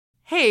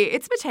Hey,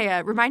 it's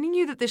Matea, reminding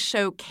you that this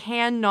show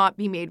cannot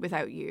be made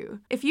without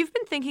you. If you've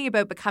been thinking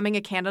about becoming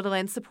a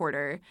Canadaland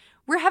supporter,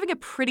 we're having a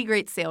pretty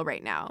great sale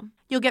right now.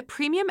 You'll get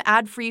premium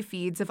ad-free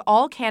feeds of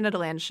all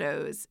Canadaland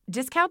shows,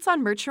 discounts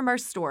on merch from our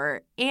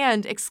store,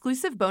 and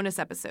exclusive bonus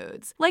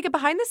episodes, like a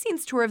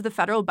behind-the-scenes tour of the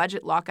federal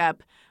budget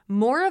lockup,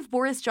 more of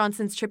Boris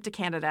Johnson's trip to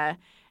Canada,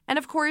 and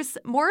of course,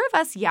 more of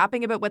us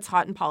yapping about what's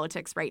hot in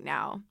politics right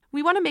now.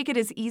 We want to make it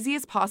as easy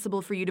as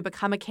possible for you to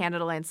become a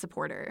Canadaland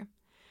supporter.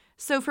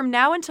 So from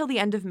now until the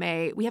end of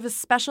May, we have a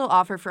special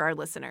offer for our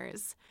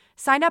listeners.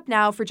 Sign up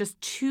now for just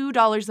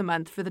 $2 a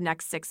month for the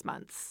next 6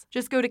 months.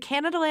 Just go to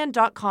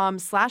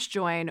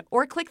canadaland.com/join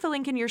or click the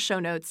link in your show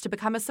notes to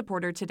become a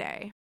supporter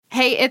today.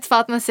 Hey, it's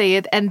Fatma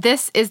Sayed, and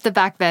this is The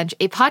Backbench,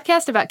 a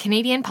podcast about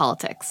Canadian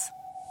politics.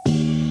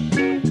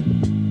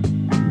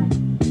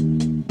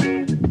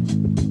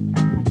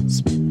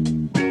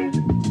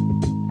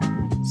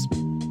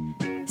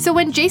 So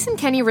when Jason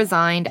Kenney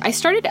resigned, I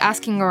started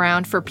asking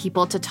around for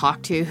people to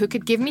talk to who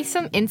could give me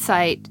some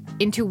insight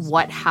into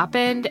what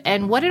happened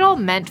and what it all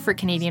meant for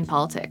Canadian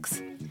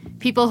politics.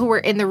 People who were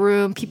in the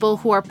room, people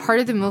who are part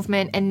of the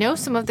movement and know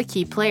some of the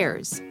key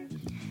players.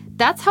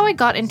 That's how I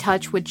got in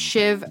touch with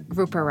Shiv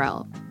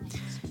Ruparel.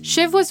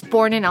 Shiv was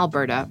born in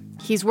Alberta.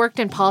 He's worked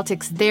in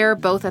politics there,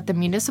 both at the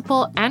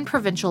municipal and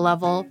provincial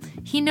level.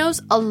 He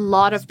knows a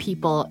lot of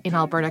people in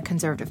Alberta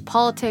Conservative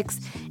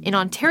politics, in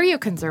Ontario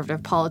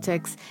Conservative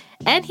politics,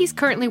 and he's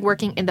currently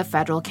working in the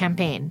federal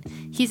campaign.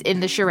 He's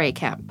in the Charest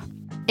camp.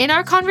 In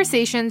our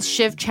conversations,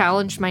 Shiv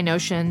challenged my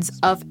notions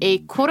of a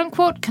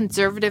quote-unquote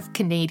conservative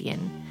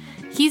Canadian.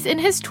 He's in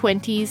his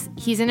 20s,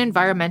 he's an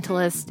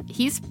environmentalist,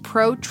 he's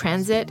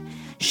pro-transit.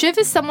 Shiv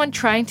is someone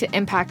trying to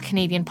impact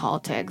Canadian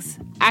politics,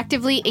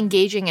 actively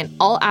engaging in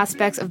all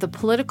aspects of the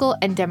political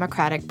and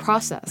democratic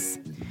process.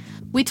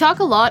 We talk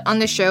a lot on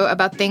the show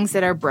about things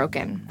that are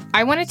broken.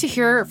 I wanted to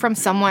hear from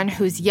someone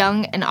who's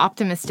young and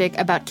optimistic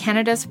about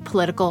Canada's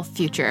political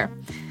future.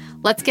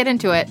 Let's get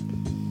into it.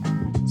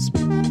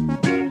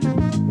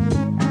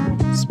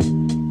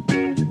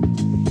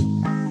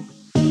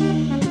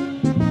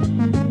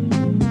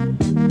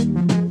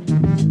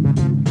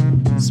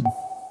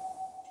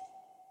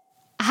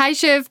 Hi,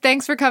 Shiv.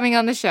 Thanks for coming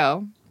on the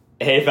show.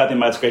 Hey,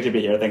 Fatima. It's great to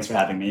be here. Thanks for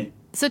having me.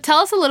 So tell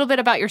us a little bit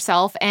about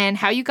yourself and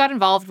how you got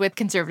involved with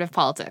conservative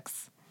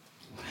politics.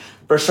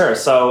 For sure.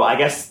 So I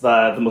guess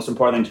the most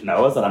important thing to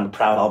know is that I'm a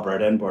proud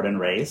Albertan, born and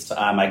raised.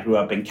 I grew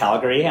up in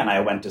Calgary, and I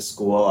went to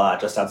school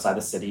just outside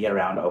the city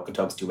around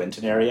Okotoks to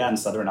Winton area in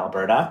southern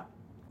Alberta.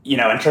 You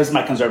know, in terms of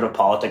my conservative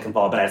politics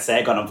involvement, I'd say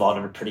I got involved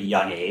at a pretty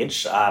young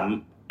age.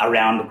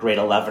 Around grade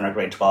 11 or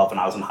grade 12 when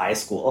I was in high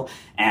school.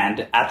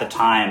 And at the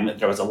time,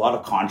 there was a lot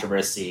of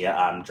controversy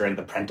during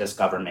the Prentice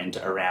government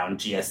around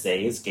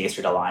GSAs, Gay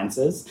Street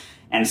Alliances.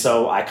 And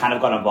so I kind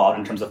of got involved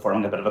in terms of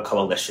forming a bit of a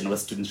coalition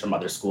with students from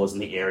other schools in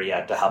the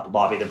area to help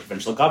lobby the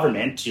provincial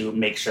government to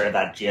make sure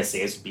that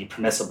GSAs would be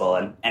permissible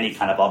in any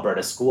kind of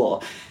Alberta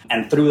school.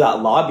 And through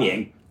that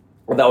lobbying,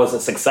 that was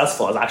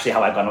successful is actually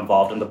how I got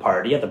involved in the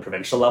party at the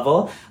provincial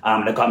level.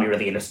 And it got me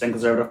really interested in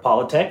conservative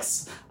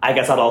politics. I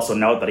guess I'd also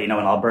note that, in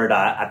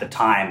Alberta at the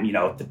time,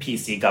 the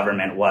PC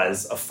government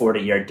was a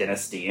 40-year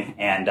dynasty,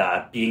 and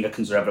being a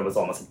conservative was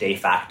almost a de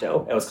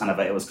facto. It was kind of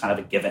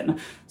a given.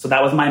 So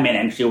that was my main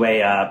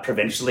entryway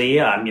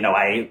provincially.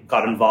 I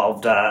got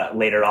involved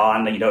later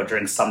on,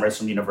 during summers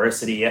from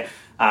university,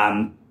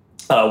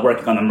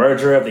 working on the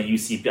merger of the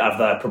UCP, of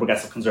the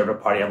Progressive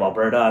Conservative Party of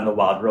Alberta and the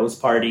Wild Rose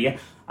Party.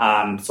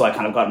 So I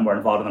kind of got more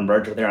involved in the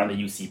merger there on the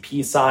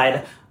UCP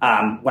side.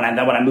 When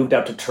I moved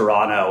out to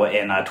Toronto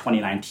in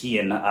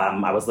 2019,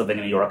 I was living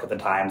in New York at the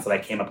time, so I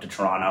came up to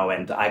Toronto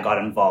and I got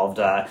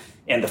involved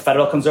in the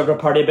federal Conservative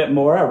Party a bit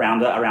more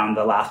around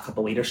the last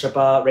couple leadership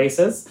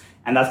races.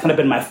 And that's kind of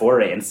been my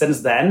foray. And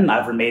since then,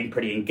 I've remained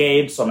pretty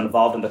engaged. So I'm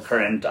involved in the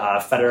current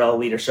federal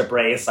leadership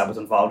race. I was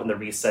involved in the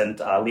recent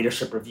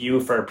leadership review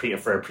for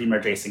Premier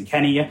Jason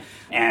Kenney.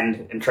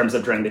 And in terms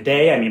of during the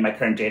day, my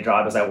current day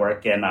job is I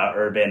work in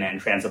urban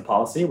and transit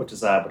policy, which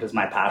is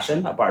my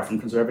passion, apart from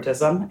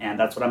conservatism. And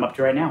that's what I'm up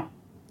to right now.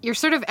 You're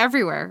sort of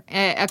everywhere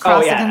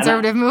across the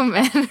conservative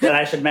movement. And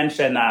I should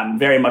mention,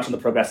 very much on the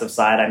progressive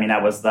side,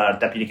 I was the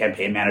deputy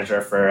campaign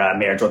manager for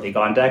Mayor Jyoti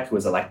Gondek, who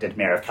was elected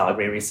mayor of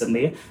Calgary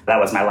recently.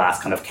 That was my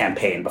last kind of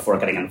campaign before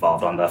getting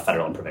involved on the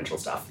federal and provincial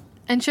stuff.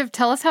 And Shiv,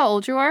 tell us how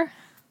old you are.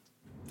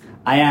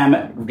 I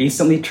am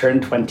recently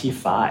turned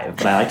 25,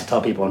 but I like to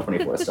tell people I'm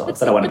 24 still,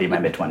 because I don't want to be in my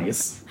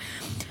mid-20s.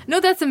 No,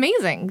 that's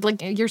amazing.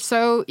 You're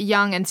so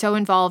young and so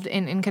involved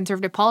in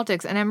conservative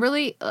politics. And I'm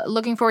really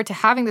looking forward to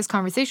having this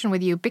conversation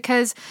with you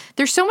because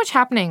there's so much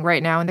happening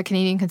right now in the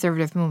Canadian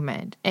conservative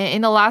movement.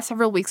 In the last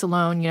several weeks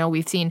alone,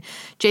 we've seen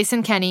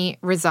Jason Kenney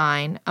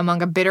resign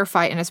among a bitter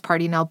fight in his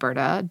party in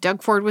Alberta.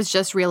 Doug Ford was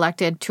just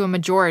reelected to a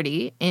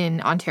majority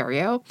in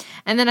Ontario.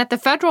 And then at the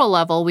federal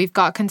level, we've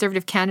got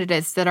conservative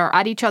candidates that are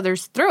at each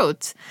other's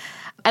throats,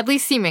 at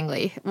least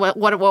seemingly, what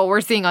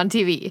we're seeing on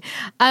TV.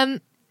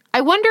 I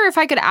wonder if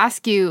I could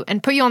ask you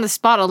and put you on the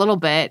spot a little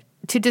bit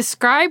to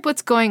describe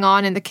what's going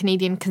on in the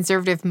Canadian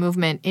conservative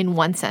movement in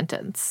one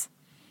sentence.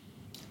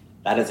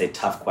 That is a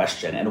tough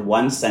question. In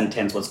one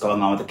sentence, what's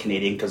going on with the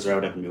Canadian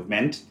Conservative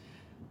movement,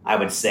 I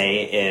would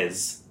say,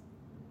 is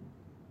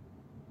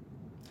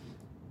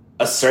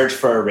a search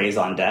for a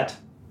raison d'etre.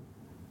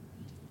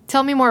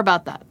 Tell me more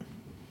about that.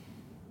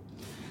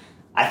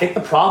 I think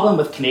the problem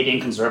with Canadian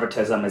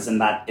conservatism is in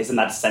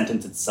that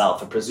sentence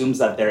itself. It presumes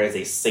that there is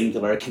a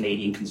singular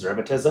Canadian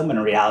conservatism, and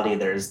in reality,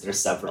 there's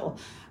several.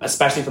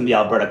 Especially from the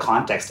Alberta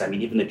context. I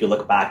mean, even if you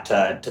look back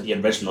to the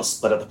original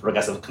split of the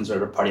Progressive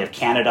Conservative Party of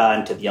Canada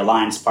and to the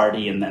Alliance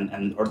Party,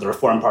 or the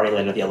Reform Party,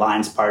 later the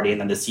Alliance Party,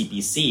 and then the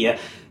CPC,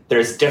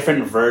 there's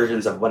different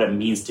versions of what it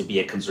means to be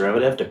a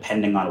conservative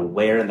depending on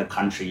where in the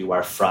country you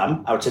are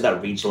from. I would say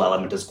that regional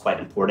element is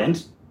quite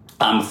important.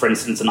 For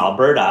instance, in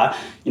Alberta,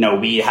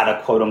 we had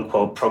a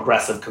quote-unquote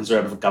progressive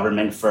conservative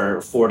government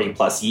for 40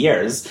 plus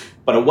years,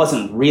 but it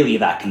wasn't really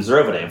that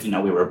conservative.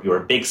 We were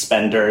big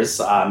spenders.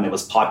 It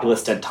was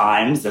populist at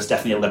times. There's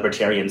definitely a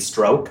libertarian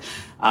stroke.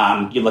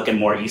 You look at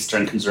more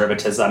Eastern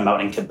conservatism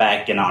out in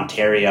Quebec and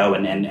Ontario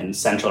and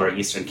Central or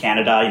Eastern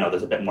Canada.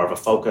 There's a bit more of a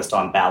focus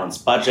on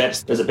balanced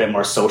budgets. There's a bit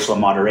more social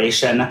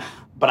moderation.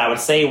 But I would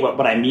say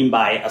what I mean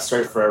by a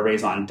search for a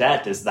raison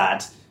d'etre is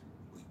that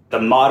the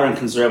modern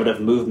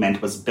conservative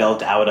movement was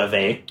built out of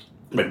a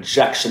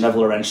rejection of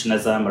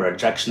Laurentianism, a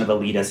rejection of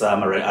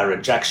elitism, or a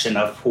rejection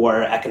of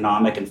poor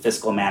economic and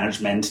fiscal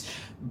management.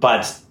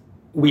 But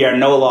we are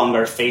no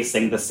longer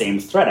facing the same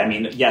threat. I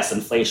mean, yes,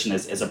 inflation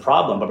is a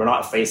problem, but we're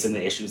not facing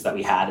the issues that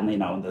we had in the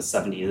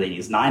 70s,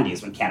 80s,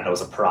 90s when Canada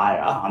was a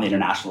pariah on the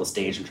international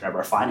stage in terms of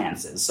our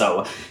finances.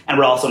 So, and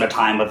we're also in a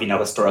time of,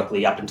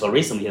 historically, up until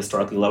recently,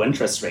 historically low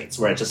interest rates,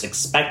 where it's just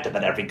expected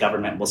that every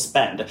government will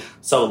spend.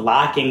 So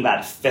lacking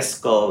that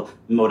fiscal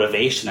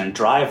motivation and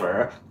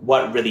driver,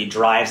 what really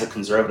drives a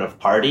Conservative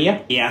Party?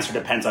 The answer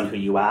depends on who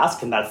you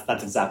ask, and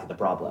that's exactly the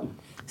problem.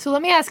 So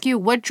let me ask you,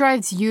 what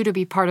drives you to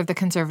be part of the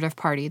Conservative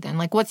Party then?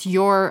 Like, what's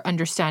your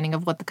understanding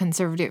of what the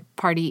Conservative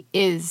Party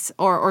is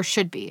or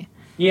should be?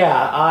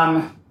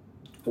 Yeah,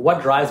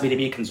 what drives me to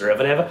be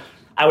conservative?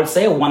 I would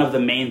say one of the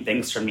main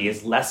things for me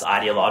is less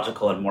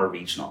ideological and more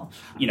regional.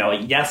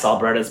 Yes,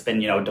 Alberta's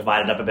been,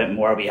 divided up a bit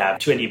more. We have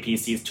 2 NDP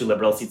seats, 2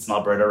 Liberal seats in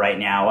Alberta right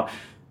now.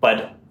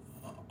 But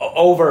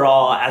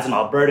overall, as an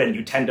Albertan,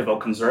 you tend to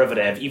vote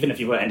Conservative, even if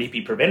you vote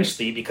NDP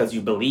provincially, because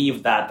you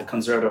believe that the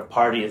Conservative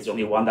Party is the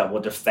only one that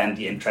will defend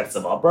the interests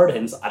of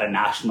Albertans at a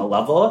national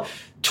level,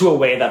 to a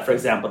way that, for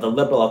example, the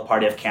Liberal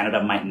Party of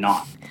Canada might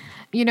not.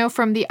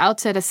 From the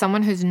outset, as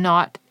someone who's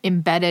not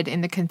embedded in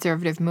the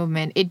conservative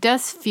movement, it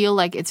does feel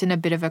like it's in a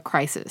bit of a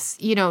crisis.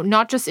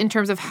 Not just in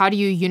terms of how do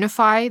you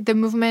unify the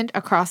movement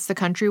across the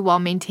country while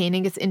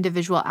maintaining its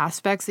individual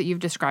aspects that you've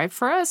described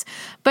for us,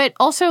 but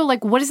also,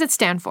 what does it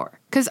stand for?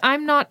 Because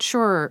I'm not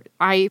sure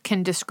I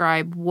can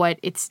describe what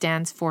it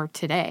stands for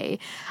today.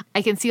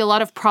 I can see a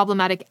lot of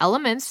problematic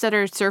elements that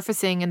are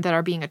surfacing and that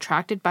are being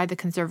attracted by the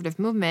conservative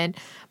movement,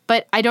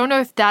 but I don't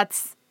know if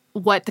that's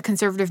what the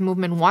conservative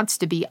movement wants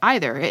to be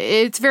either.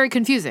 It's very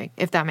confusing,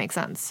 if that makes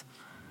sense.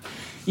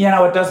 Yeah,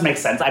 no, it does make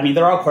sense. I mean,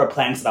 there are core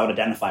planks that I would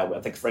identify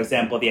with. Like, for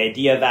example, the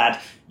idea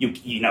that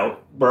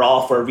we're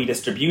all for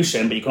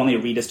redistribution, but you can only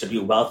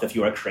redistribute wealth if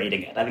you are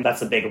creating it. I think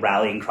that's a big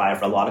rallying cry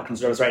for a lot of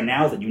Conservatives right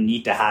now, is that you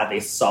need to have a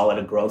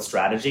solid growth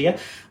strategy. And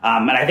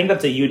I think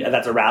that's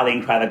a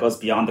rallying cry that goes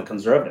beyond the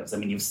Conservatives. I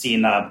mean, you've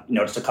seen,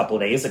 just a couple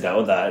of days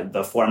ago,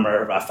 the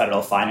former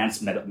federal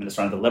finance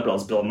minister of the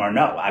Liberals, Bill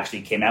Morneau,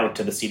 actually came out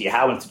to the C.D.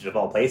 Howe Institute of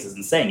all places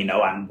and saying,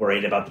 I'm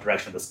worried about the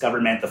direction of this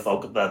government,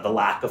 the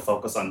lack of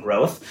focus on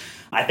growth.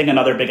 I think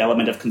another big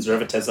element of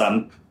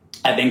conservatism,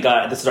 I think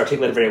this is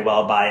articulated very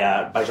well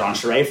by Jean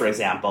Charest, for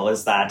example,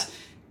 is that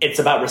it's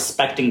about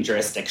respecting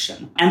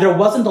jurisdiction. And there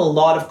wasn't a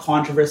lot of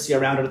controversy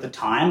around it at the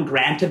time.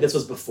 Granted, this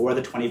was before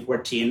the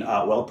 2014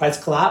 oil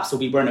price collapse, so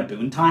we were in a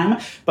boom time,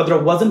 but there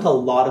wasn't a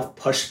lot of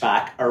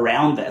pushback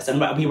around this.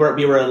 And we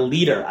were a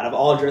leader out of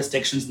all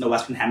jurisdictions in the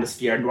Western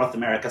Hemisphere, North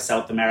America,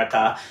 South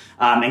America,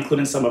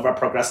 including some of our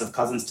progressive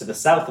cousins to the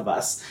south of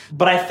us.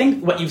 But I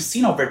think what you've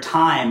seen over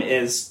time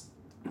is,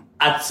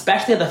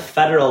 especially at the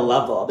federal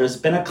level, there's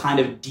been a kind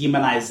of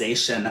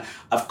demonization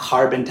of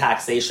carbon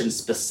taxation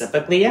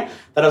specifically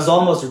that has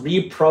almost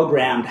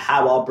reprogrammed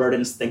how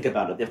Albertans think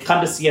about it. They've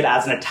come to see it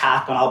as an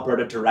attack on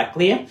Alberta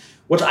directly,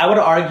 which I would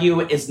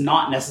argue is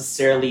not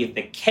necessarily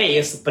the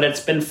case, but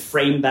it's been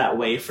framed that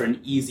way for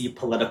an easy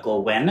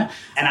political win. And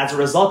as a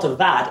result of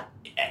that,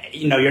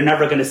 you're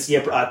never going to see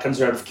a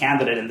Conservative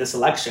candidate in this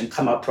election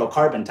come out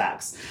pro-carbon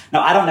tax.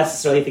 Now, I don't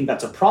necessarily think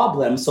that's a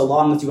problem so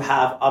long as you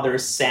have other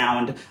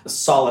sound,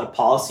 solid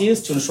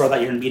policies to ensure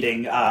that you're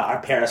meeting our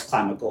Paris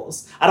climate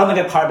goals. I don't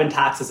think a carbon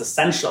tax is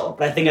essential,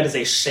 but I think it is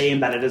a shame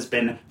that it has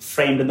been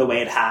framed in the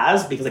way it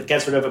has, because it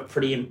gets rid of a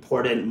pretty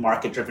important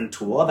market-driven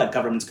tool that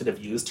governments could have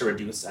used to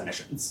reduce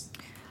emissions.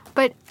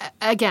 But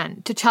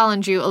again, to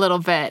challenge you a little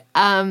bit,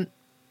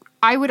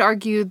 I would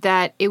argue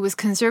that it was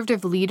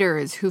conservative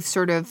leaders who've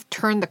sort of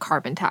turned the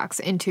carbon tax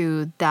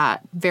into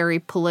that very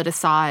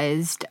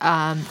politicized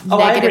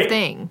negative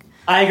thing.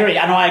 I agree.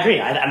 I agree.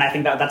 And I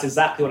think that's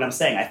exactly what I'm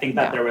saying. I think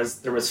that there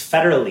was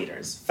federal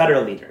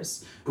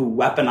leaders who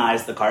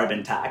weaponized the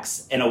carbon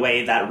tax in a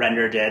way that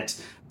rendered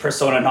it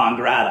persona non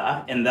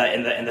grata in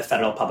the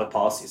federal public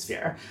policy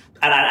sphere.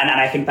 And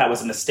I think that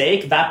was a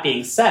mistake. That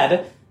being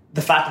said,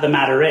 the fact of the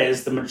matter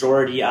is the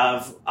majority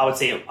of, I would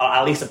say,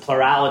 at least a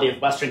plurality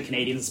of Western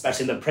Canadians,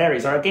 especially in the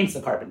prairies, are against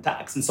the carbon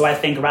tax. And so I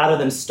think rather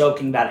than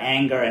stoking that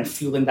anger and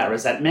fueling that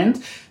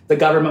resentment, the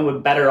government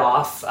would better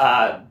off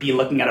be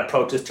looking at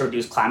approaches to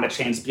reduce climate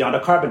change beyond a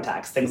carbon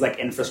tax, things like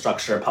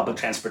infrastructure, public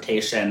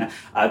transportation,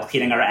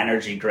 cleaning our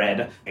energy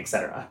grid,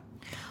 etc.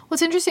 Well,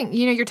 it's interesting.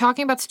 You're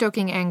talking about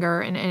stoking anger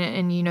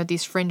and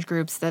these fringe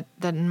groups that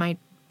might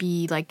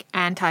be like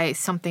anti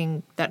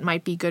something that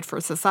might be good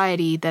for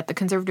society that the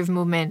conservative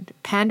movement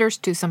panders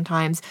to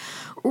sometimes.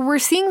 We're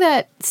seeing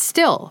that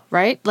still,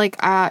 right? Like,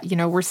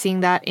 we're seeing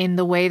that in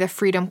the way the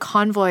Freedom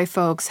Convoy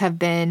folks have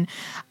been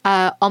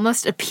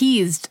almost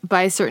appeased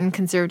by certain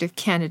conservative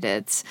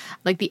candidates.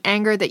 Like the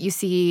anger that you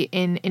see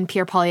in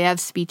Pierre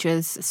Poilievre's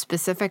speeches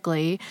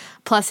specifically,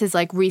 plus his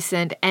like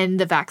recent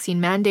end the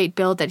vaccine mandate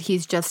bill that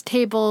he's just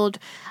tabled.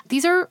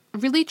 These are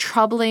really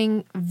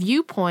troubling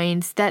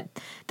viewpoints that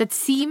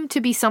seem to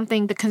be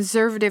something the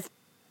conservative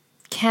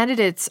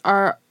candidates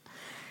are,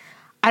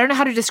 I don't know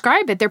how to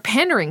describe it, they're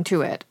pandering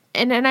to it.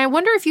 And I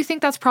wonder if you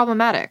think that's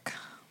problematic.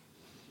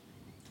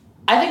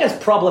 I think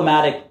it's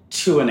problematic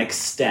to an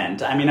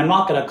extent. I mean, I'm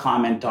not going to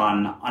comment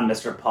on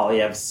Mr.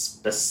 Poilievre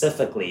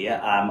specifically,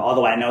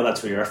 although I know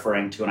that's what you're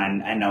referring to.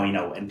 And I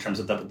know, in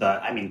terms of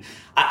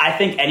I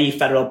think any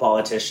federal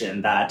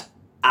politician that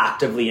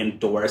actively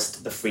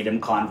endorsed the Freedom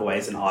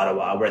Convoys in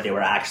Ottawa, where they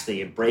were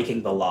actually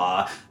breaking the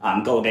law,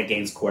 going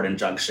against court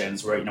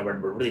injunctions, where, we're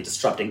really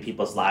disrupting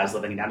people's lives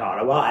living in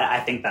Ottawa. I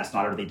think that's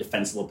not a really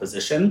defensible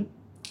position.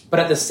 But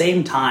at the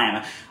same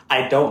time,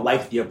 I don't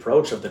like the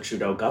approach of the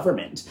Trudeau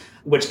government,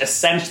 which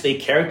essentially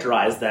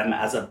characterized them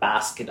as a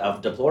basket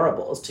of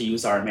deplorables, to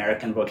use our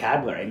American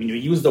vocabulary. I mean, you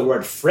use the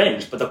word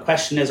fringe, but the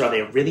question is, are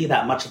they really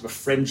that much of a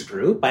fringe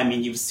group? I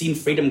mean, you've seen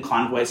Freedom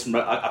Convoys from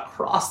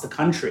across the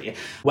country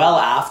well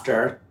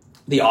after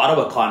the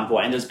Ottawa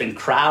convoy, and there's been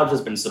crowds,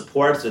 there's been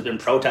support, there's been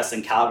protests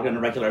in Calgary on a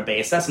regular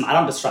basis, and I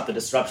don't disrupt the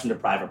disruption to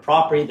private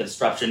property, the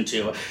disruption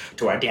to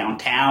our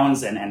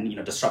downtowns,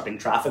 and disrupting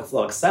traffic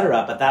flow,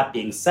 etc. But that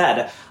being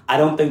said, I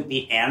don't think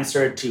the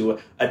answer to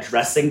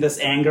addressing this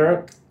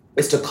anger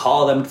is to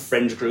call them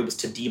fringe groups,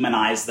 to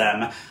demonize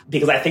them,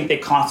 because I think they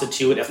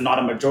constitute, if not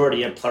a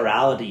majority, a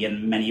plurality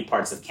in many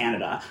parts of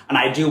Canada. And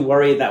I do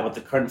worry that with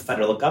the current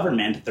federal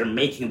government, they're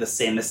making the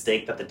same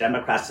mistake that the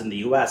Democrats in the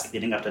U.S.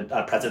 leading up to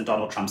President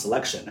Donald Trump's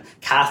election,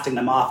 casting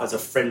them off as a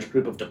fringe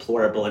group of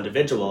deplorable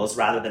individuals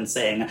rather than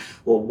saying,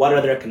 well, what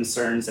are their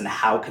concerns and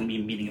how can we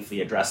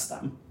meaningfully address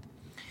them?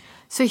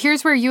 So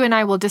here's where you and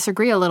I will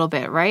disagree a little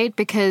bit, right?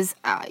 Because,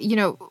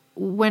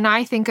 when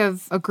I think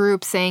of a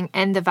group saying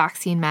end the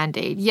vaccine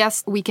mandate,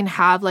 yes, we can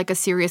have like a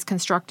serious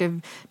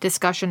constructive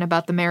discussion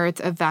about the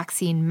merits of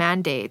vaccine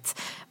mandates,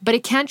 but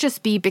it can't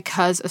just be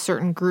because a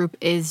certain group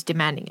is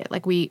demanding it.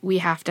 Like we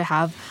have to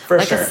have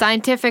a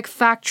scientific,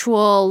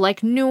 factual,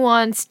 like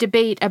nuanced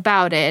debate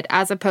about it,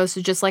 as opposed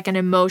to just like an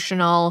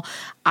emotional,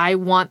 I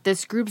want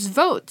this group's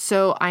vote,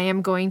 so I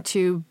am going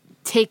to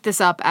take this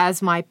up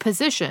as my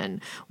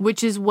position,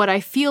 which is what I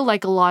feel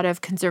like a lot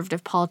of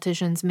conservative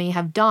politicians may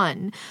have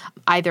done,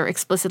 either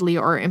explicitly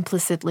or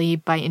implicitly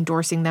by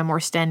endorsing them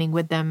or standing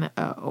with them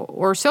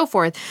or so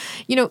forth.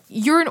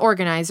 You're an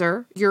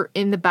organizer, you're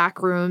in the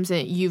back rooms,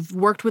 and you've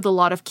worked with a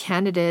lot of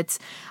candidates.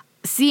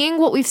 Seeing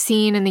what we've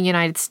seen in the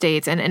United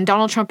States, and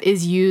Donald Trump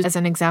is used as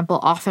an example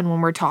often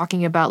when we're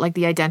talking about like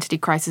the identity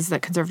crisis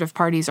that conservative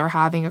parties are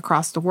having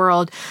across the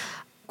world,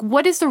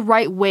 what is the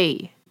right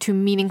way to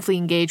meaningfully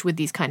engage with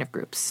these kind of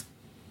groups?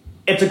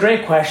 It's a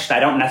great question. I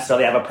don't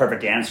necessarily have a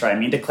perfect answer. I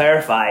mean, to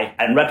clarify,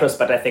 in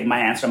retrospect, I think my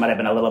answer might have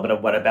been a little bit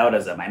of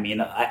whataboutism. I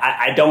mean,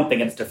 I don't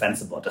think it's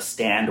defensible to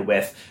stand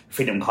with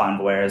Freedom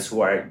Convoyers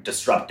who are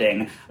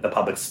disrupting the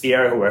public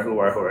sphere, who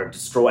are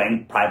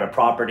destroying private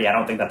property. I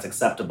don't think that's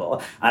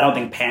acceptable. I don't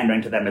think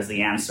pandering to them is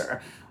the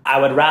answer.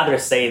 I would rather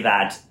say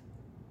that,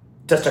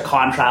 just to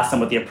contrast them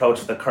with the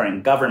approach of the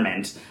current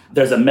government,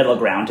 there's a middle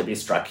ground to be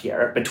struck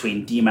here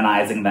between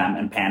demonizing them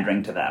and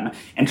pandering to them.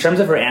 In terms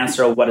of her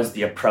answer, what is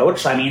the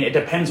approach? I mean, it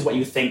depends what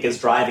you think is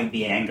driving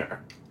the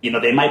anger.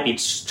 They might be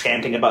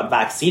chanting about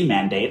vaccine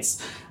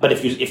mandates, but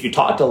if you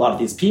talk to a lot of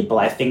these people,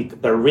 I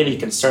think they're really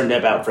concerned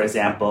about, for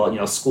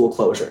example, school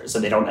closures,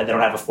 and they don't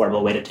have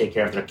affordable way to take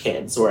care of their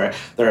kids, or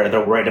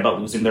they're worried about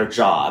losing their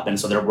job, and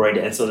so they're worried,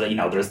 and so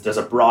there's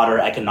a broader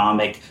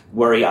economic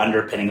worry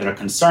underpinning their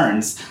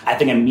concerns. I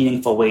think a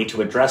meaningful way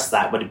to address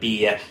that would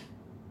be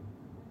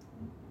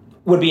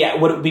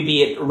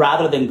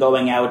rather than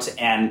going out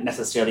and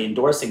necessarily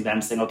endorsing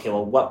them, saying, okay,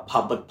 well, what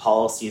public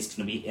policies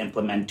can we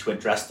implement to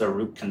address their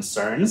root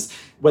concerns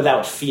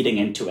without feeding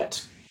into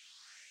it?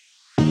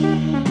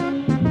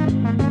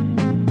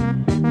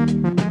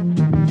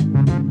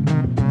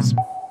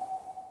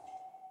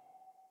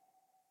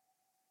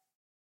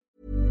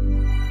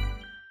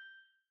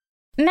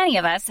 Many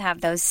of us have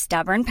those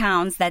stubborn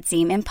pounds that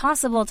seem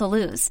impossible to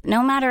lose,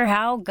 no matter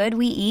how good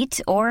we eat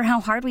or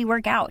how hard we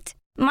work out.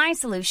 My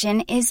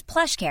solution is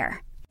PlushCare.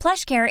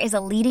 PlushCare is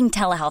a leading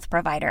telehealth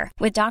provider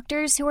with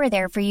doctors who are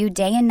there for you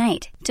day and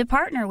night to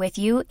partner with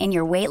you in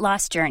your weight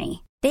loss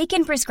journey. They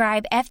can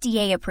prescribe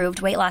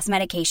FDA-approved weight loss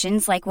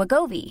medications like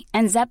Wegovy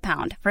and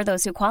Zepbound for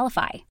those who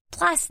qualify.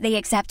 Plus, they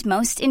accept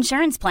most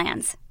insurance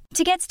plans.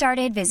 To get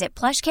started, visit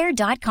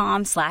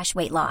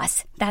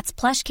plushcare.com/weightloss. That's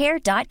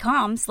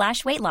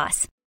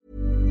plushcare.com/weightloss.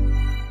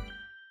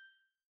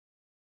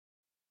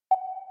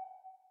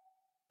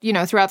 You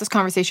know, throughout this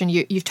conversation,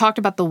 you've talked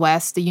about the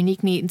West, the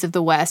unique needs of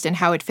the West, and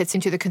how it fits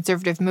into the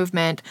conservative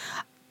movement.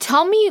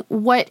 Tell me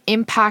what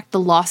impact the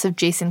loss of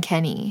Jason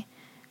Kenney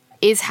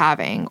is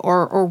having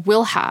or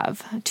will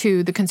have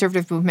to the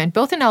conservative movement,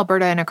 both in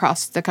Alberta and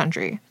across the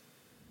country.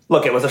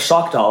 Look, it was a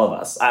shock to all of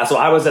us. So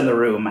I was in the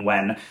room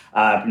when,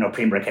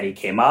 Premier Kenney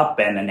came up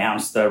and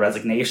announced the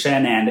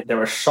resignation, and there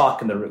was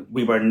shock in the room.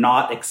 We were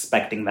not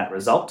expecting that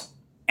result.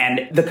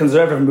 And the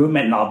conservative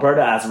movement in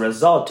Alberta, as a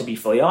result, to be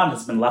fully honest,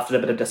 has been left in a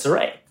bit of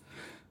disarray.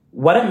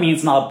 What it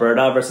means in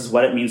Alberta versus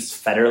what it means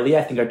federally,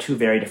 I think, are two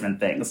very different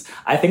things.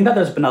 I think that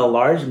there's been a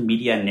large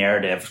media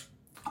narrative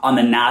on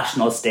the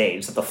national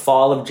stage that the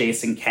fall of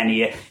Jason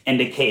Kenney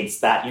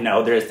indicates that,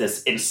 there's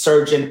this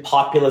insurgent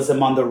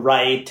populism on the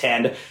right,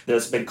 and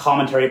there's been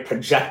commentary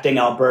projecting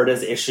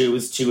Alberta's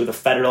issues to the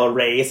federal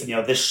race.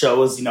 And, this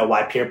shows,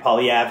 why Pierre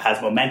Poilievre has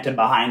momentum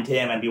behind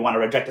him and we want to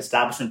reject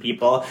establishment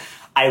people.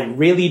 I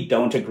really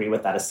don't agree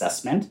with that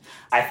assessment.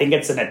 I think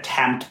it's an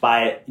attempt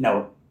by,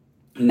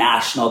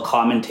 national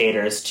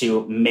commentators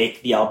to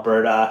make the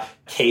Alberta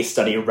case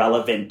study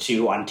relevant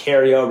to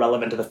Ontario,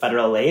 relevant to the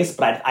federal race,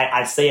 but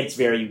I'd say it's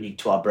very unique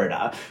to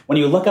Alberta. When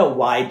you look at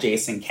why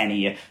Jason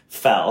Kenney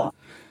fell,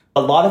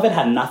 a lot of it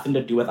had nothing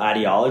to do with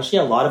ideology.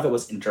 A lot of it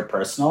was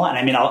interpersonal.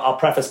 And I'll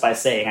preface by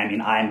saying,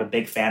 I'm a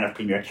big fan of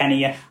Premier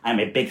Kenney. I'm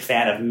a big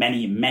fan of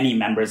many, many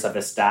members of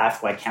his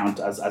staff who I count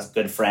as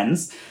good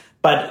friends.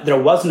 But there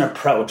was an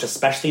approach,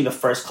 especially in the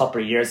first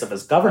couple of years of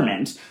his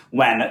government,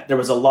 when there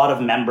was a lot of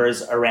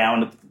members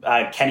around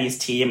Kenney's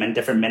team and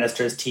different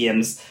ministers'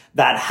 teams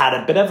that had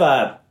a bit of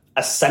a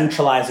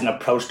centralizing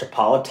approach to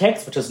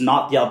politics, which is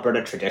not the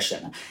Alberta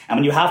tradition. And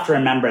when you have to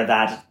remember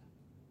that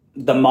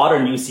the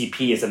modern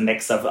UCP is a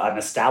mix of an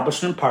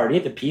establishment party,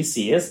 the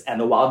PCs, and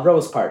the Wild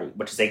Rose Party,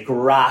 which is a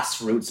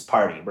grassroots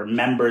party where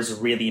members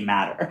really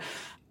matter.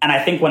 And I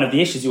think one of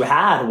the issues you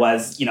had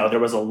was, there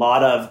was a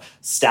lot of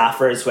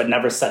staffers who had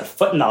never set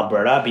foot in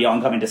Alberta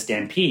beyond coming to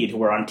Stampede, who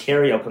were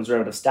Ontario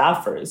Conservative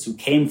staffers who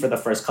came for the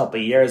first couple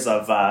of years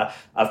of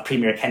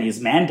Premier Kenney's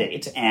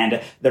mandate.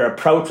 And their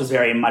approach was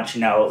very much,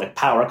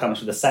 power comes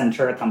from the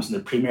centre, it comes from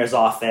the Premier's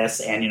office,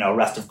 and,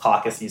 rest of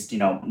caucus needs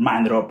to,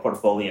 mind their own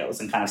portfolios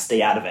and kind of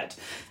stay out of it.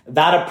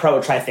 That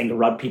approach, I think,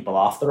 rubbed people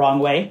off the wrong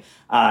way.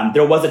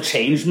 There was a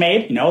change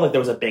made, there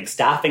was a big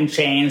staffing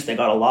change. They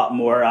got a lot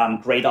more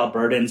great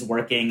Albertans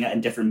working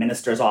in different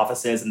ministers'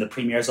 offices and the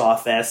Premier's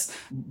office.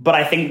 But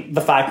I think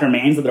the fact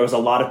remains that there was a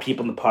lot of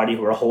people in the party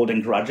who were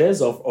holding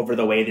grudges over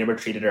the way they were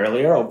treated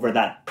earlier, over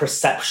that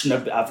perception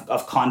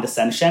of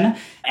condescension,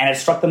 and it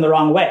struck them the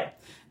wrong way.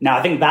 Now,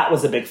 I think that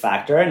was a big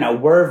factor. Now,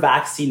 were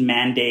vaccine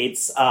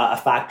mandates a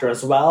factor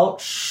as well?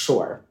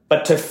 Sure.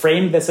 But to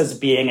frame this as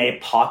being a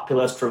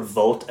populist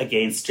revolt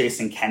against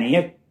Jason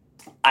Kenney,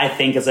 I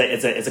think is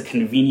a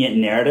convenient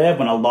narrative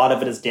when a lot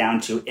of it is down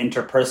to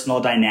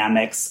interpersonal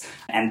dynamics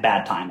and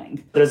bad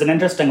timing. There's an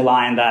interesting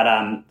line that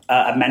a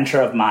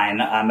mentor of mine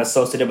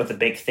associated with a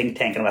big think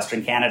tank in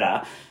Western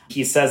Canada,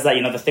 he says that,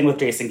 the thing with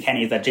Jason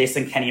Kenney is that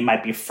Jason Kenney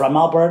might be from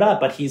Alberta,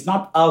 but he's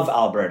not of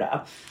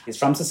Alberta. He's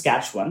from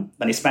Saskatchewan.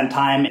 Then he spent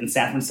time in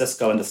San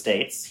Francisco in the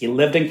States. He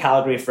lived in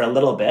Calgary for a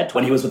little bit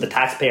when he was with the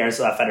Taxpayers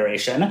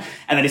Federation, and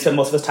then he spent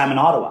most of his time in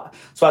Ottawa.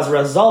 So as a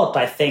result,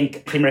 I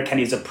think Premier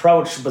Kenney's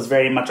approach was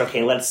very much,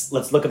 okay, let's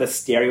look at the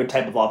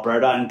stereotype of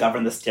Alberta and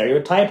govern the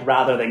stereotype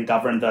rather than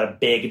govern the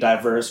big,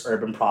 diverse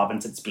urban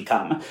province it's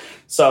become.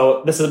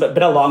 So this is a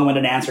bit of a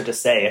long-winded answer to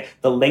say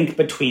the link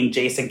between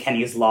Jason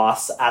Kenney's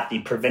loss at the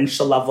provincial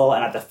level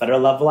and at the federal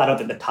level, I don't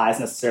think the tie is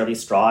necessarily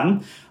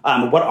strong.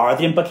 What are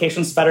the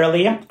implications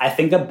federally? I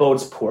think it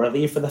bodes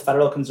poorly for the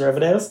federal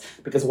Conservatives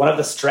because one of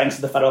the strengths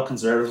of the federal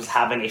Conservatives was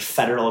having a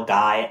federal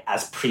guy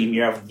as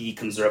premier of the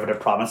Conservative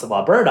province of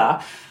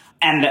Alberta.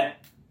 And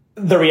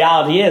the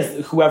reality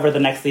is, whoever the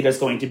next leader is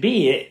going to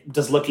be,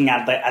 just looking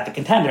at the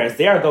contenders,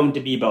 they are going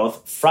to be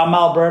both from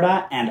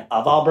Alberta and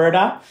of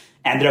Alberta.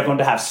 And they're going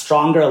to have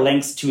stronger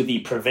links to the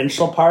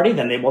provincial party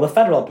than they will the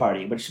federal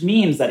party, which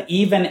means that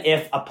even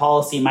if a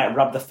policy might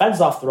rub the feds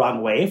off the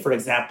wrong way, for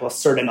example,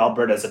 asserting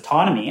Alberta's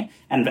autonomy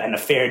and a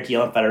fair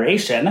deal in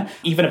federation,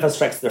 even if it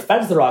strikes their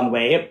feds the wrong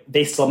way,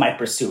 they still might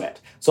pursue it.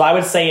 So I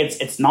would say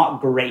it's not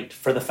great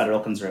for the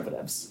federal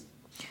Conservatives.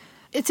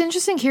 It's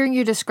interesting hearing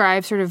you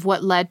describe sort of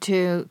what led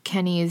to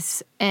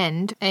Kenney's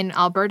end in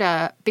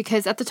Alberta,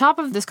 because at the top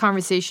of this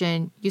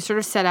conversation, you sort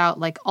of set out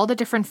like all the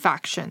different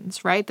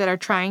factions, right, that are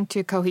trying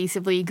to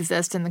cohesively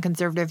exist in the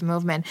Conservative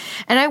movement.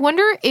 And I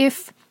wonder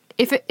if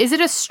Is it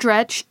a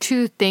stretch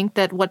to think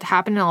that what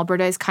happened in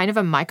Alberta is kind of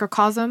a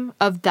microcosm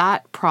of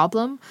that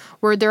problem,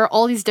 where there are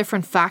all these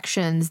different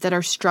factions that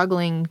are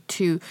struggling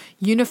to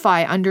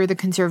unify under the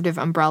Conservative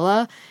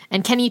umbrella?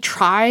 And Kenney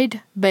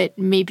tried, but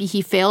maybe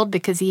he failed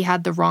because he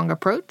had the wrong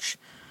approach?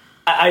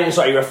 Sorry,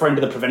 are you referring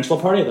to the provincial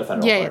party or the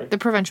federal party? Yeah, the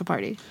provincial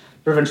party.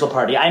 Provincial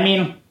party. I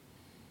mean,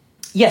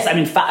 yes, I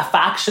mean,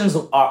 factions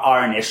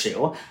are an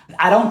issue.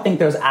 I don't think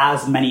there's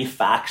as many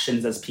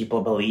factions as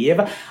people believe.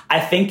 I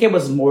think it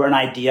was more an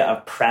idea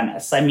of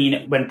premise. I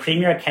mean, when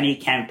Premier Kenney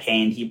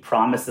campaigned, he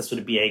promised this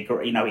would be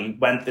he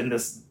went in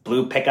this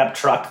blue pickup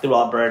truck through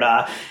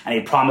Alberta, and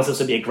he promised this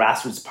would be a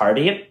grassroots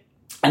party.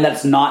 And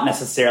that's not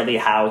necessarily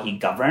how he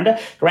governed.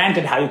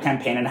 Granted, how you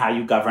campaign and how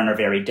you govern are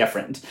very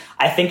different.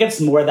 I think it's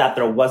more that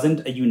there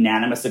wasn't a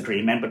unanimous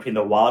agreement between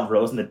the Wild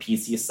Rose and the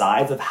PC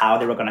sides of how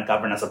they were going to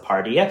govern as a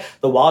party.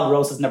 The Wild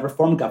Rose has never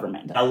formed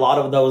government. A lot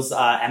of those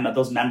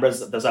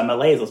members, those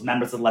MLAs, those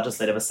members of the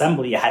Legislative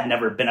Assembly had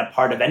never been a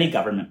part of any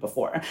government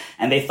before.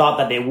 And they thought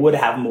that they would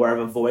have more of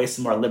a voice,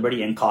 more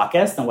liberty in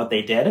caucus than what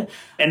they did.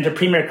 And to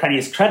Premier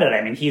Kenney's credit,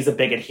 I mean, he's a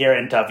big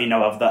adherent of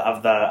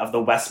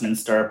the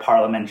Westminster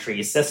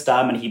parliamentary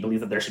system. And he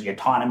believes that there should be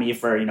autonomy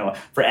for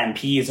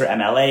MPs or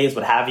MLAs,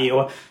 what have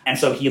you. And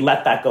so he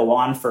let that go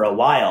on for a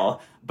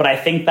while. But I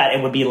think that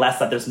it would be less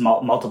that there's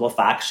multiple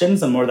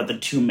factions and more that the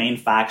two main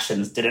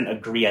factions didn't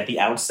agree at the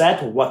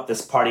outset what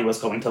this party was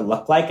going to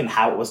look like and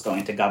how it was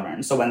going to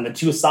govern. So when the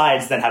two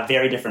sides then have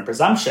very different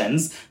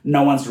presumptions,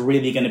 no one's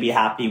really going to be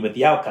happy with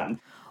the outcome.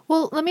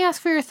 Well, let me ask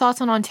for your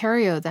thoughts on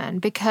Ontario then,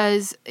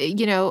 because,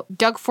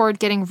 Doug Ford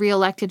getting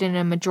reelected in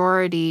a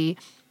majority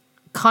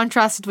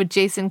contrasted with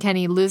Jason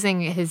Kenney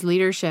losing his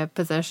leadership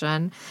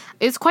position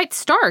is quite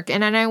stark.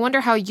 And I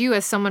wonder how you,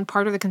 as someone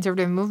part of the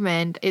Conservative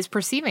movement, is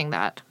perceiving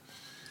that.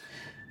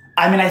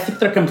 I mean, I think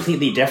they're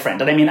completely different.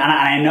 And I mean,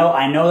 I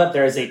know that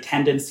there is a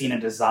tendency and a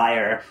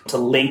desire to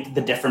link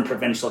the different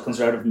provincial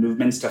Conservative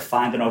movements to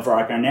find an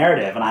overarching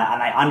narrative. And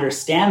I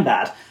understand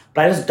that.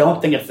 But I just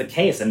don't think it's the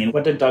case. I mean,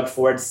 what did Doug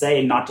Ford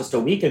say not just a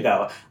week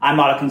ago? I'm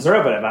not a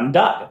Conservative, I'm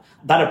Doug.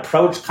 That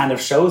approach kind of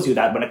shows you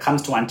that when it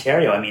comes to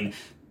Ontario, I mean,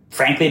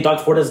 frankly, Doug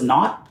Ford is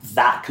not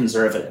that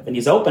conservative, and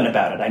he's open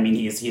about it. I mean,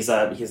 he's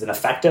an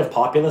effective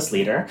populist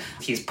leader.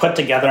 He's put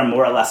together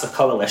more or less a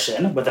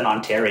coalition within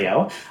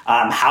Ontario.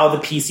 How the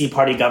PC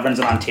party governs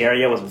in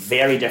Ontario is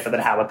very different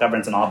than how it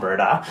governs in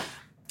Alberta.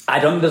 I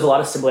don't think there's a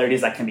lot of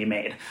similarities that can be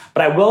made.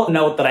 But I will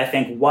note that I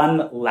think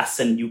one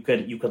lesson you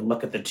could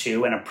look at the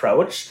two and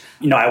approach.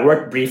 I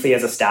worked briefly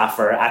as a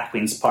staffer at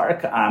Queen's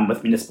Park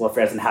with Municipal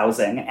Affairs and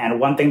Housing, and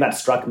one thing that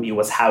struck me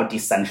was how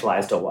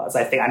decentralized it was.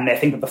 I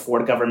think that the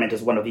Ford government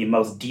is one of the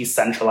most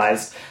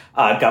decentralized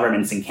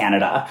governments in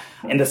Canada,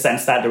 in the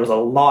sense that there was a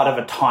lot of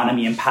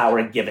autonomy and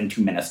power given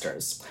to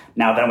ministers.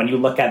 Now, then when you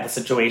look at the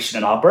situation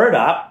in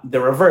Alberta, the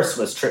reverse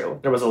was true.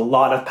 There was a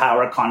lot of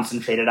power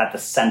concentrated at the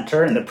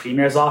center in the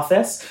Premier's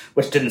office,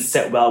 which didn't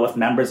sit well with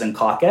members in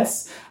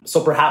caucus.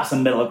 So perhaps a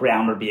middle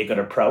ground would be a good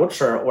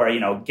approach,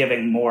 or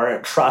giving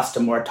more trust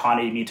and more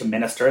autonomy to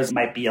ministers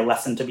might be a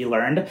lesson to be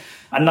learned.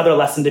 Another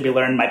lesson to be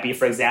learned might be,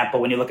 for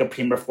example, when you look at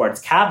Premier Ford's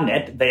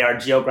cabinet, they are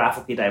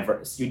geographically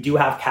diverse. You do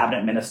have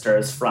cabinet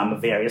ministers from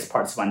various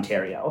parts of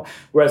Ontario,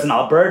 whereas in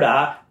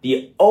Alberta,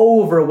 the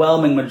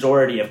overwhelming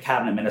majority of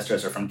cabinet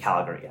ministers are from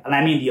Calgary. And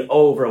I mean the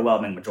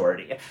overwhelming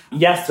majority.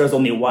 Yes, there's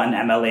only one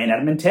MLA in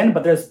Edmonton,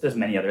 but there's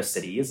many other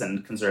cities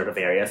and Conservative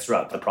areas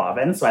throughout the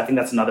province. So I think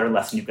that's another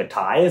lesson you could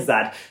tie, is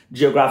that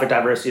geographic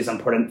diversity is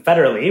important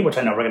federally, which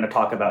I know we're going to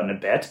talk about in a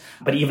bit.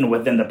 But even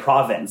within the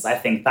province, I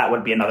think that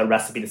would be another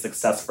recipe to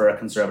success for a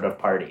Conservative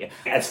party.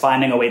 It's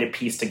finding a way to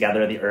piece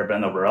together the urban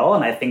and the rural.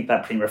 And I think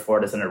that Premier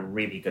Ford has done a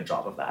really good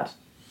job of that.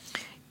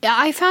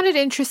 I found it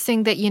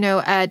interesting that,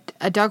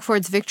 at Doug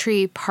Ford's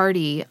victory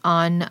party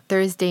on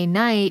Thursday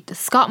night,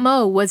 Scott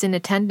Moe was in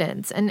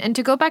attendance. And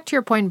to go back to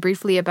your point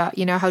briefly about,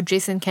 how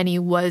Jason Kenney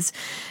was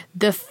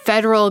the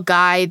federal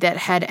guy that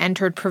had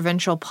entered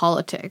provincial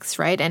politics,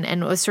 right?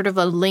 And was sort of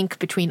a link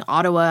between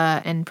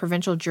Ottawa and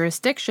provincial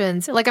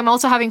jurisdictions. Like, I'm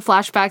also having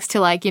flashbacks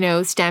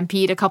to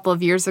Stampede a couple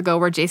of years ago,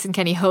 where Jason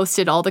Kenney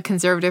hosted all the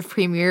Conservative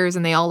premiers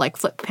and they all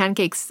flipped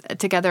pancakes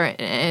together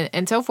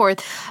and so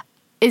forth.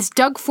 Is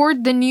Doug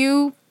Ford the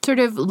new sort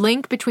of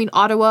link between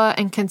Ottawa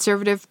and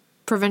Conservative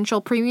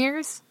provincial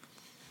premiers?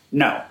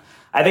 No.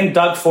 I think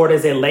Doug Ford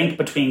is a link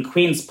between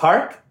Queen's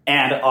Park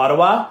and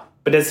Ottawa,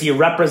 but does he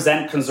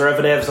represent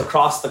Conservatives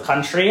across the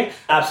country?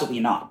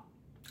 Absolutely not.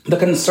 The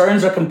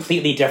concerns are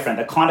completely different.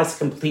 The context is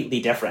completely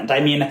different.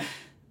 I mean,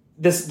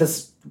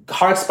 this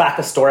harks back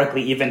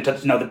historically even to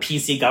the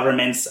PC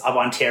governments of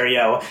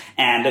Ontario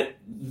and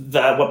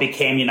what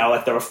became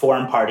the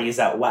Reform parties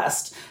out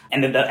west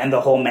and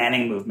the whole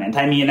Manning movement.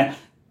 I mean,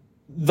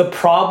 the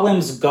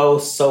problems go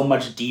so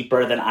much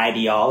deeper than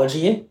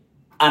ideology,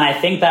 and I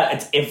think that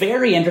it's a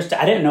very interesting.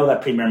 I didn't know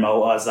that Premier Moe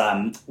was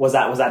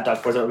at Doug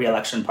Ford's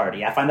re-election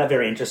party. I find that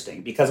very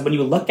interesting because when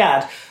you look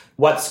at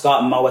what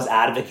Scott Moe has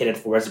advocated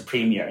for as a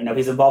premier.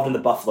 He's involved in the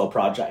Buffalo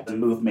Project, a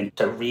movement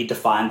to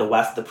redefine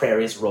the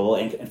Prairie's role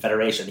in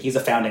Federation. He's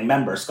a founding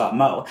member, Scott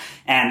Moe.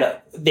 And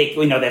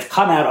they've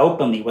come out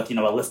openly with,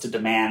 a list of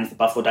demands, the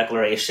Buffalo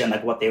Declaration,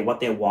 like what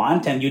they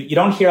want. And you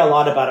don't hear a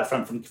lot about it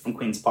from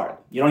Queen's Park.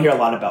 You don't hear a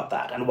lot about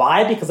that. And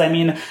why? Because,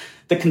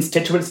 the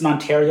constituents in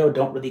Ontario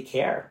don't really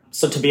care.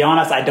 So to be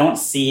honest, I don't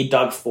see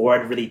Doug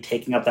Ford really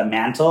taking up that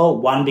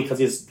mantle. One, because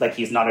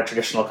he's not a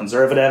traditional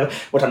conservative,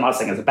 which I'm not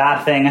saying is a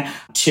bad thing.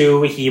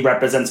 Two, he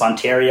represents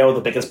Ontario,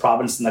 the biggest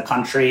province in the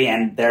country,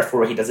 and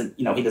therefore he doesn't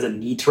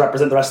need to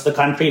represent the rest of the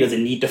country. He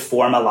doesn't need to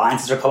form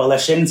alliances or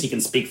coalitions. He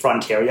can speak for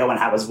Ontario and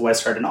have his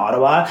voice heard in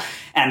Ottawa.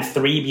 And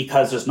three,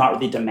 because there's not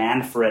really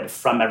demand for it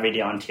from everyday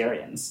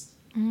Ontarians.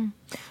 Mm.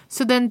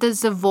 So then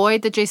does the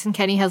void that Jason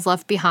Kenney has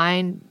left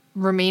behind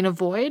remain a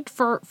void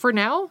for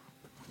now?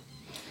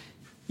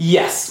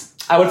 Yes,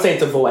 I would say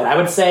it's a void. I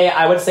would say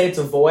it's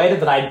a void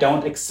that I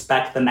don't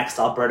expect the next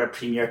Alberta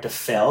premier to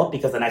fill,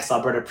 because the next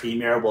Alberta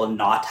premier will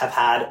not have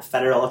had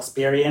federal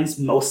experience,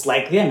 most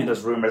likely.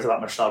 There's rumors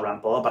about Michelle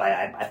Rempel, but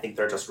I think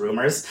they're just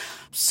rumors.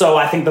 So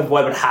I think the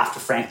void would have to,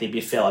 frankly,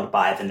 be filled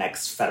by the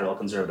next federal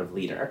Conservative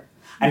leader.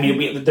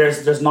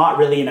 There's not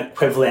really an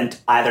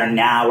equivalent either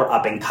now or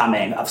up and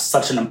coming of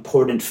such an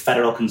important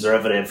federal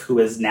Conservative who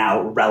is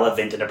now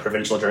relevant in a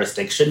provincial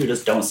jurisdiction. We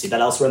just don't see that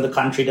elsewhere in the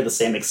country to the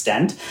same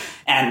extent.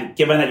 And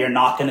given that you're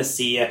not going to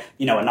see,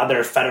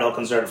 another federal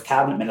Conservative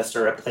cabinet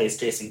minister replace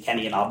Jason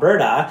Kenney in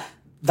Alberta,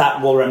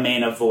 that will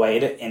remain a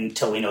void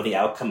until we know the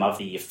outcome of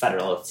the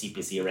federal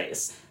CPC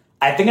race.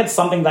 I think it's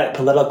something that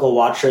political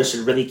watchers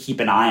should really keep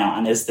an eye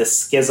on, is this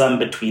schism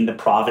between the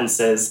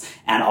provinces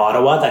and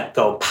Ottawa that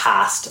go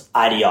past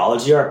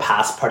ideology or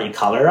past party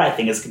color. I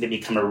think is going to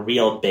become a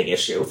real big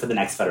issue for the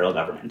next federal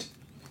government.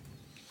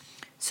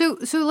 So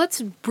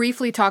let's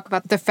briefly talk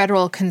about the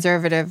federal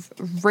Conservative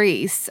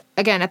race.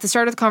 Again, at the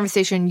start of the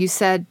conversation, you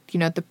said,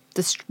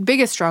 the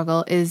biggest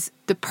struggle is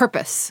the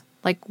purpose.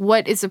 Like,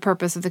 what is the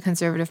purpose of the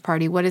Conservative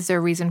Party? What is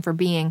their reason for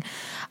being?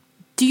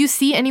 Do you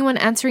see anyone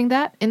answering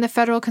that in the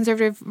federal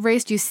Conservative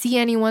race? Do you see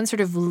anyone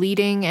sort of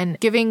leading and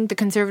giving the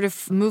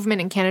Conservative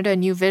movement in Canada a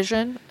new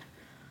vision?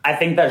 I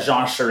think that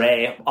Jean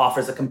Charest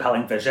offers a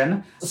compelling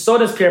vision. So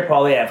does Pierre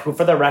Poilievre, who,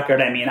 for the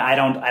record, I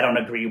don't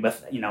agree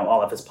with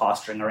all of his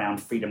posturing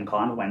around Freedom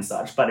Convoy and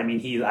such. But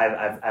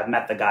I've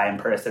met the guy in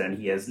person, and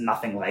he is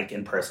nothing like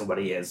in person what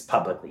he is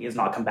publicly. He's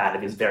not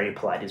combative. He's very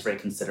polite. He's a very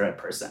considerate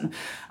person.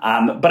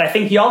 But I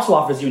think he also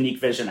offers a unique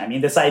vision.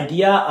 This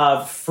idea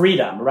of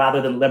freedom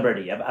rather than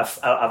liberty,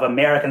 of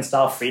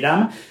American-style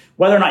freedom.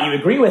 Whether or not you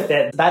agree with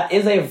it, that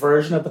is a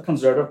version of the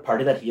Conservative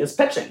Party that he is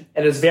pitching.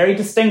 It is very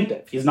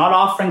distinctive. He's not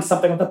offering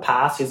something of the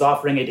past. He's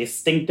offering a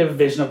distinctive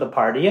vision of the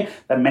party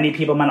that many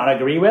people might not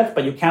agree with,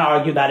 but you can't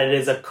argue that it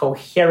is a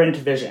coherent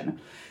vision.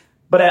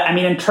 But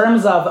in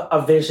terms of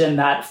a vision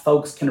that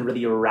folks can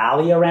really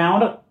rally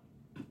around,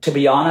 to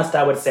be honest,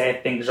 I would say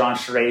I think Jean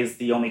Charest is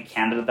the only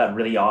candidate that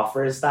really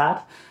offers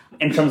that.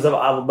 In terms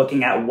of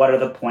looking at what are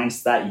the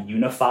points that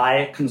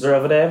unify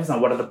Conservatives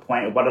and what are the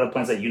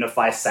points that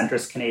unify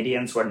centrist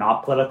Canadians who are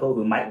not political,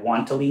 who might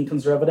want to lean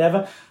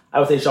Conservative, I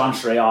would say Jean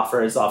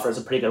Charest offers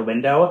a pretty good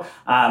window.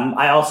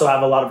 I also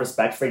have a lot of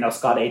respect for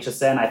Scott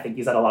Aitchison. I think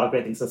he's had a lot of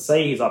great things to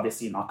say. He's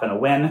obviously not going to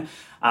win.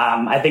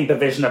 I think the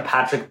vision of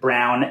Patrick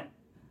Brown,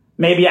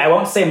 maybe I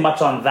won't say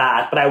much on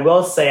that, but I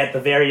will say at the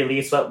very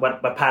least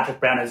what Patrick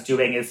Brown is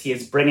doing is he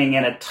is bringing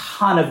in a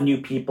ton of new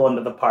people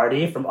into the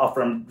party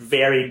from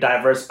very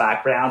diverse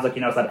backgrounds.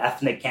 It's that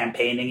ethnic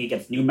campaigning. He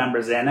gets new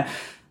members in.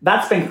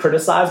 That's been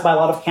criticized by a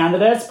lot of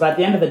candidates, but at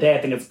the end of the day,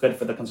 I think it's good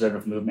for the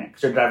Conservative movement.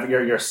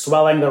 You're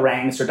swelling the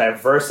ranks, you're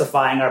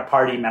diversifying our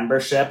party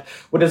membership,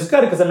 which is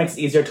good because it makes it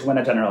easier to win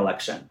a general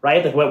election,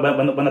 right?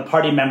 When the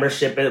party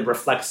membership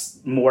reflects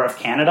more of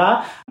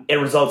Canada, it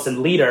results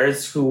in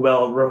leaders who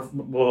will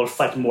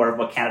reflect more of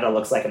what Canada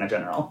looks like in a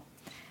general.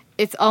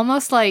 It's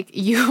almost like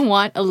you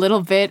want a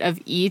little bit of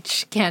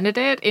each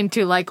candidate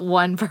into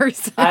one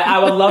person.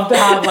 I would love to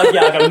have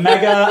a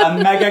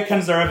mega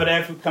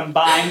conservative who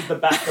combines the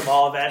best of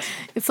all of it.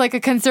 It's like a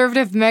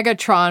conservative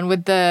Megatron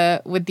with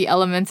the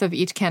elements of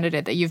each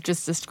candidate that you've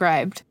just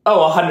described.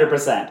 Oh,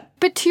 100%.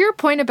 But to your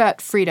point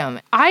about freedom,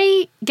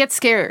 I get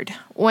scared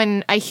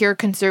when I hear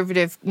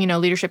conservative,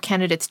 leadership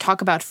candidates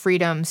talk about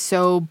freedom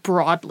so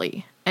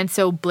broadly and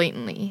so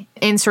blatantly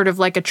in sort of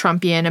like a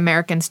Trumpian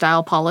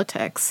American-style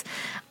politics.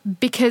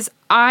 Because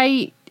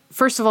I,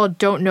 first of all,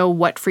 don't know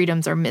what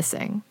freedoms are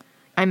missing.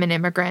 I'm an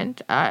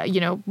immigrant.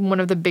 One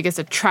of the biggest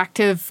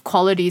attractive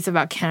qualities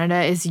about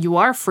Canada is you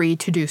are free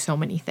to do so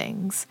many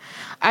things.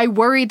 I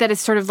worry that it's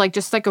sort of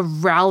just like a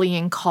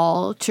rallying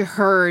call to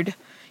herd,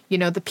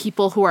 the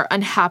people who are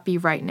unhappy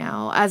right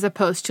now, as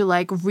opposed to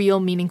real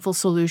meaningful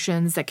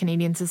solutions that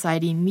Canadian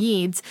society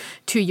needs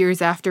 2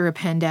 years after a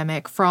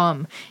pandemic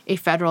from a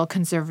federal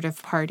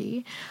Conservative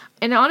Party.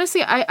 And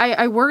honestly,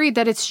 I worry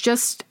that it's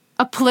just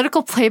a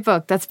political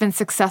playbook that's been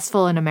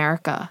successful in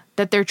America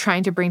that they're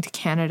trying to bring to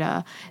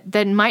Canada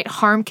that might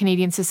harm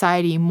Canadian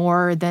society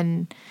more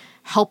than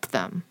help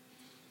them.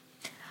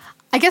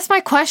 I guess my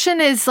question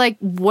is, like,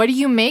 what do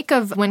you make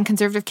of when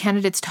Conservative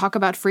candidates talk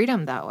about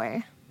freedom that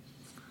way?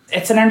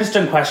 It's an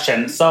interesting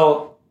question.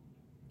 So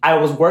I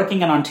was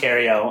working in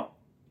Ontario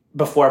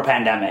before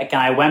pandemic,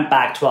 and I went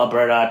back to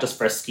Alberta just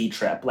for a ski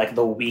trip, like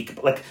the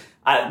week, like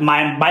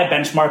my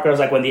benchmarker was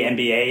like when the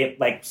NBA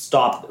like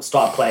stopped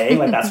playing,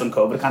 like that's when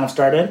COVID kind of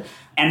started.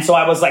 And so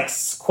I was like,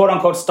 quote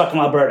unquote, stuck in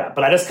Alberta,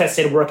 but I just kind of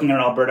stayed working in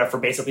Alberta for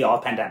basically all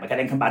of pandemic. I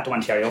didn't come back to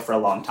Ontario for a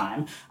long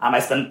time. I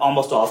spent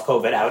almost all of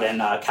COVID out in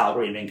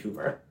Calgary and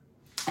Vancouver.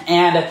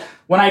 And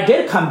when I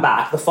did come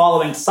back the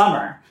following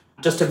summer,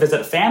 just to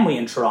visit family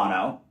in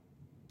Toronto,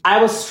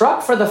 I was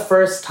struck for the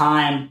first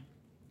time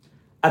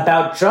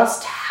about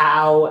just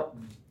how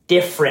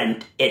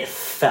different it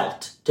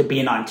felt to be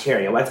in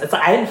Ontario.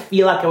 I didn't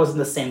feel like I was in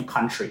the same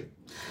country.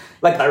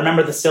 Like, I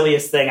remember the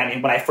silliest thing. I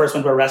mean, when I first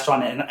went to a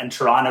restaurant in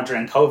Toronto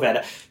during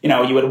COVID, you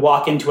know, you would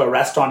walk into a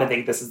restaurant, I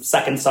think this is the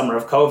second summer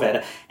of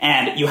COVID,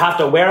 and you have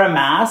to wear a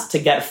mask to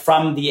get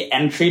from the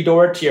entry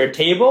door to your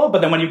table.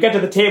 But then when you get to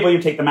the table, you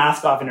take the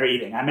mask off and you're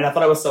eating. I mean, I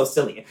thought it was so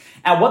silly.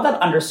 And what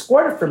that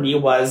underscored for me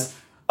was,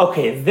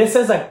 okay, this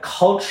is a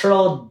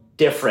cultural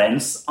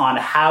difference on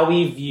how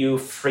we view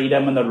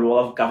freedom and the role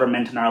of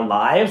government in our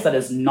lives that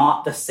is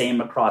not the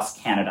same across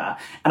Canada.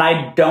 And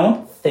I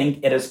don't think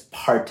it is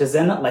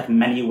partisan like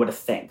many would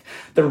think.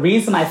 The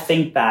reason I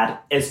think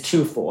that is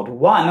twofold.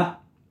 One,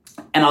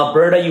 in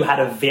Alberta, you had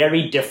a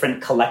very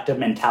different collective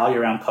mentality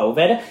around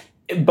COVID,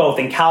 both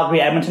in Calgary,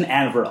 Edmonton,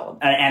 and rural,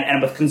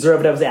 and with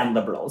conservatives and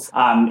liberals.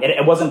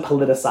 It wasn't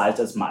politicized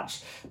as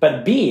much.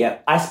 But B,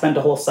 I spent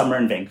a whole summer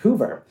in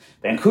Vancouver.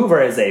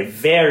 Vancouver is a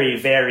very,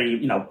 very,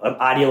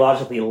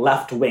 ideologically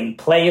left-wing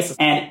place.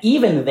 And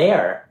even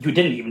there, you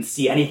didn't even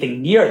see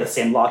anything near the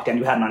same lockdown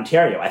you had in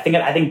Ontario. I think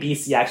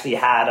BC actually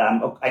had,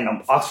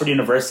 Oxford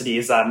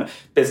University's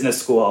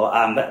business school.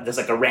 There's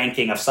like a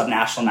ranking of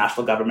subnational and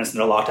national governments and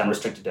their lockdown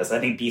restrictedness. I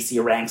think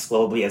BC ranks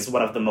globally as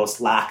one of the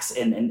most lax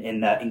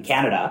in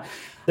Canada.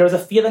 There was a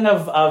feeling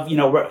of we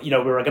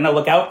were going to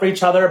look out for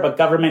each other, but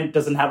government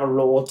doesn't have a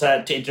role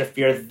to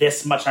interfere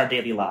this much in our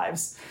daily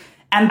lives.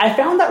 And I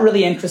found that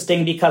really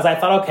interesting because I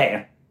thought,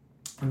 okay,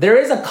 there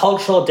is a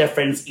cultural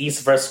difference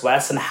east versus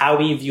west in how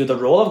we view the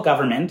role of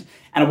government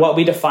and what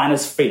we define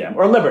as freedom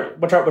or liberty,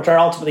 which are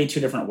ultimately two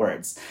different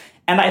words.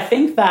 And I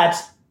think that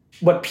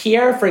what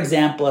Pierre, for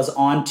example, is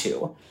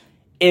onto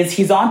is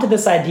he's onto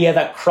this idea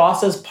that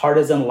crosses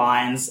partisan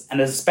lines and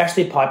is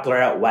especially popular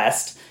out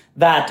west,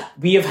 that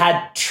we have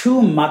had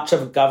too much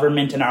of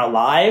government in our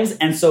lives,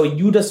 and so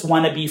you just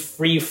want to be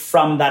free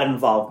from that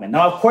involvement.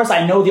 Now, of course,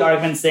 I know the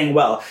argument saying,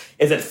 well,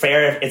 is it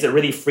fair? Is it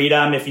really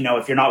freedom if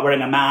you're not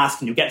wearing a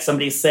mask and you get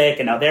somebody sick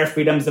and now their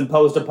freedom is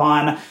imposed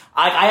upon?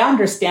 I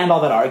understand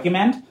all that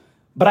argument,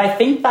 but I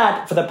think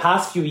that for the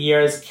past few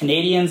years,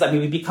 Canadians,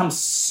 we've become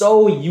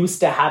so used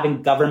to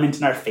having government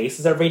in our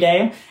faces every day.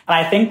 And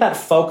I think that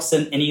folks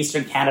in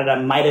Eastern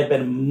Canada might have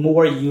been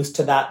more used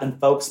to that than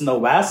folks in the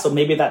West. So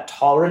maybe that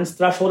tolerance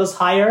threshold is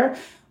higher.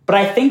 But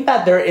I think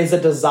that there is a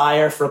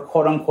desire for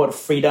quote unquote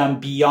freedom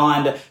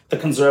beyond the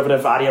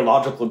conservative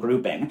ideological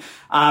grouping.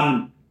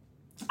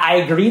 I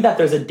agree that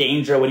there's a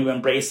danger when you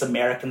embrace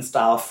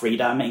American-style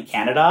freedom in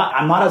Canada.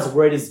 I'm not as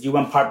worried as you,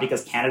 in part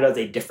because Canada is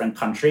a different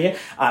country.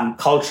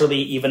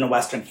 Culturally, even in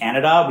Western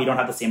Canada, we don't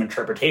have the same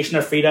interpretation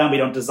of freedom. We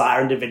don't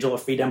desire individual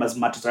freedom as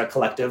much as our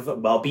collective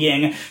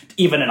well-being,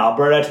 even in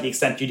Alberta, to the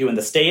extent you do in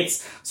the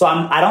States. So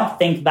I don't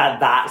think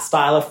that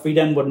style of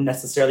freedom would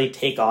necessarily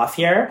take off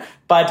here.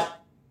 But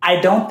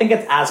I don't think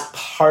it's as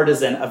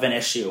partisan of an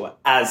issue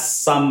as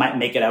some might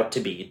make it out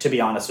to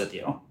be honest with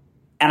you.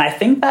 And I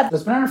think that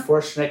there's been an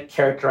unfortunate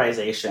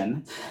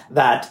characterization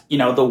that,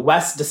 the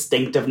West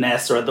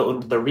distinctiveness or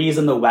the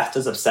reason the West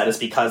is upset is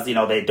because,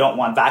 they don't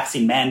want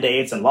vaccine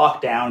mandates and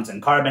lockdowns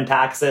and carbon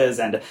taxes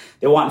and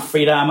they want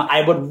freedom.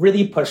 I would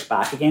really push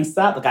back against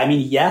that.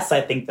 Yes, I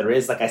think there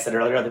is, like I said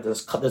earlier, that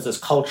there's this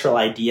cultural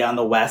idea in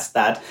the West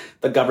that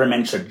the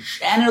government should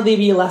generally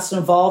be less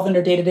involved in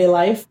their day-to-day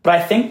life. But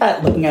I think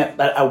that looking at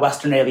a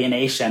Western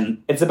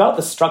alienation, it's about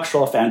the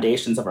structural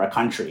foundations of our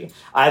country.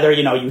 Either,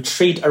 you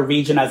treat a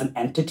region as an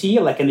entity,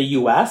 like in the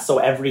US, so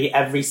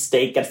every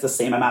state gets the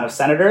same amount of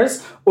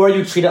senators, or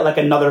you treat it like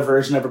another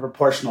version of a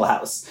proportional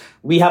house.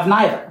 We have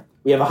neither.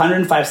 We have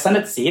 105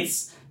 Senate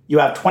seats. You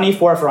have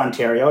 24 for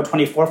Ontario,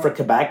 24 for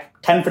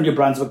Quebec, 10 for New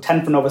Brunswick,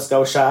 10 for Nova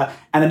Scotia,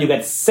 and then you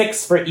get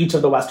 6 for each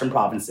of the Western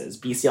provinces,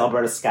 BC,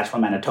 Alberta,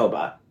 Saskatchewan,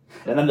 Manitoba.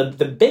 And then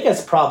the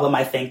biggest problem,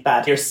 I think,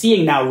 that you're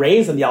seeing now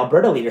raised in the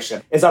Alberta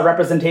leadership is our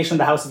representation in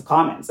the House of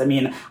Commons.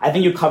 I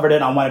think you covered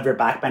it on one of your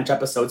backbench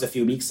episodes a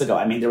few weeks ago.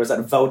 There was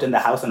a vote in the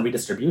House on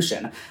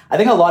redistribution. I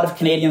think a lot of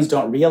Canadians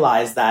don't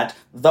realize that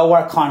though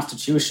our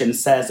Constitution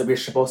says that we're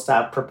supposed to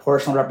have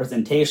proportional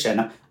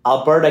representation,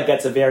 Alberta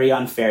gets a very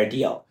unfair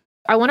deal.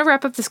 I want to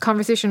wrap up this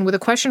conversation with a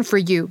question for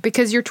you,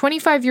 because you're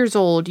 25 years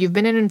old, you've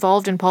been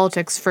involved in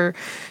politics for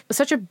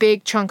such a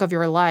big chunk of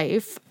your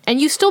life,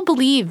 and you still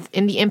believe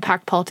in the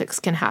impact politics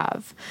can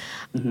have.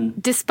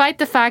 Mm-hmm. Despite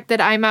the fact that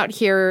I'm out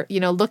here,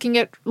 looking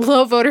at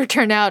low voter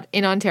turnout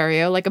in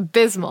Ontario, like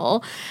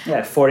abysmal.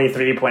 Yeah,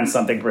 43 point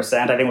something %.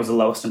 I think it was the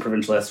lowest in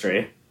provincial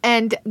history.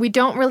 And we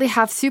don't really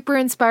have super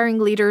inspiring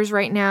leaders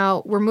right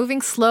now. We're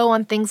moving slow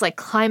on things like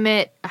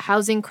climate, a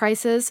housing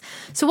crisis.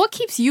 So what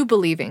keeps you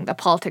believing that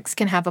politics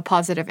can have a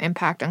positive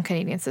impact on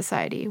Canadian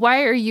society?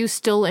 Why are you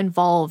still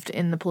involved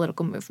in the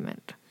political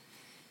movement?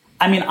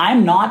 I mean,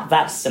 I'm not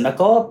that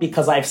cynical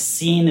because I've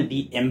seen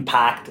the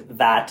impact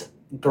that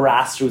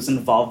grassroots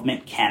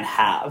involvement can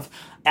have.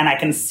 And I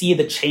can see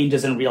the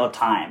changes in real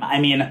time. I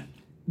mean,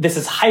 this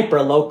is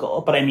hyper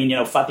local, but I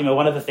mean, Fatima,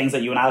 one of the things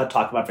that you and I would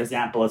talk about, for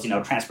example, is,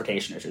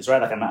 transportation issues,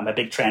 right? Like I'm a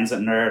big transit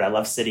nerd. I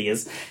love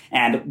cities.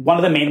 And one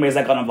of the main ways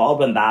I got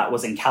involved in that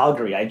was in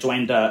Calgary. I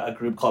joined a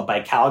group called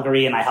Bike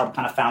Calgary, and I helped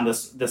kind of found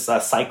this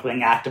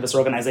cycling activist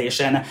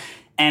organization.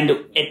 And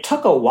it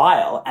took a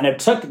while, and it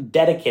took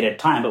dedicated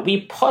time, but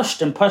we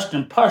pushed and pushed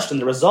and pushed,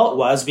 and the result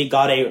was we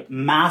got a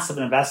massive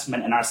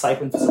investment in our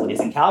cycling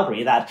facilities in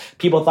Calgary that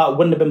people thought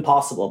wouldn't have been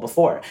possible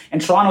before. In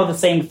Toronto, the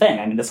same thing.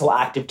 I mean, this whole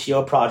Active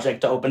TO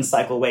project to open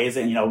cycleways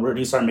and,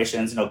 reduce our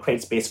emissions,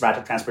 create space for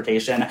active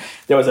transportation.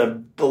 There was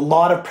a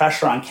lot of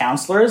pressure on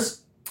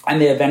councillors,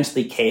 and they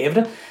eventually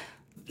caved.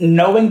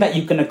 Knowing that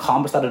you can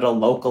accomplish that at a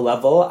local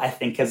level, I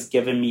think has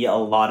given me a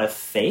lot of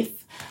faith.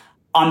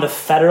 On the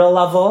federal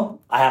level,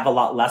 I have a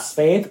lot less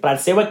faith, but I'd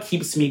say what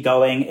keeps me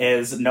going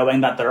is knowing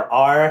that there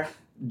are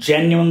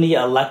genuinely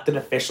elected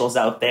officials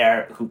out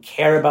there who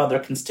care about their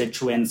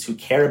constituents, who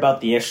care about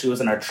the issues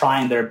and are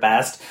trying their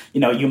best.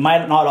 You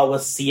might not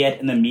always see it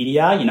in the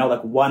media,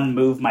 like one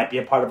move might be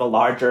a part of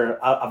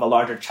a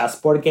larger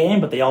chessboard game,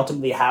 but they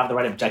ultimately have the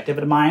right objective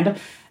in mind.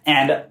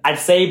 And I'd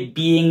say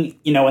being,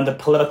 in the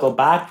political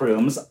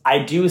backrooms, I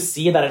do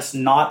see that it's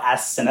not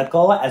as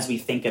cynical as we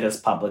think it is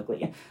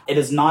publicly. It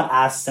is not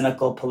as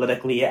cynical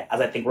politically as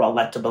I think we're all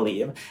led to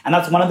believe. And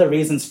that's one of the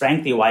reasons,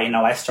 frankly, why,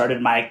 I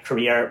started my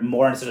career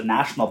more interested in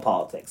national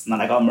politics. And then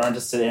I got more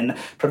interested in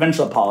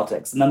provincial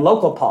politics and then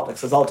local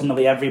politics, because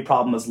ultimately every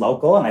problem is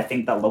local. And I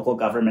think that local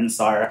governments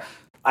are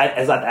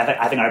I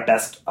think our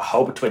best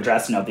hope to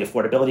address, the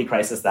affordability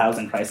crisis, the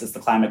housing crisis,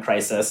 the climate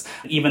crisis,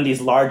 even these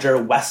larger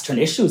Western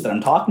issues that I'm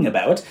talking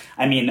about.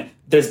 I mean,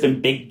 there's been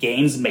big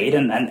gains made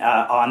on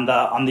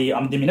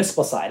the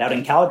municipal side out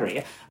in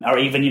Calgary, or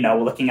even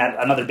looking at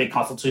another big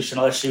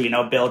constitutional issue,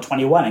 Bill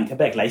 21 in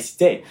Quebec,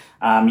 laïcité.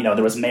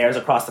 There was mayors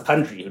across the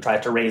country who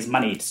tried to raise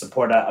money to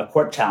support a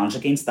court challenge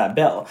against that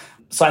bill.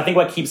 So I think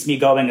what keeps me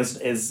going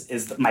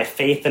is my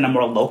faith in a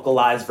more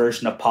localized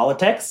version of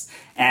politics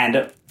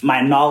and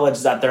my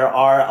knowledge that there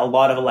are a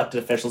lot of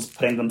elected officials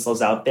putting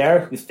themselves out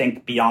there who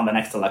think beyond the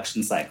next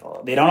election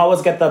cycle. They don't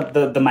always get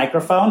the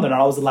microphone. They're not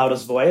always the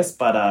loudest voice,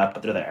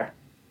 but they're there.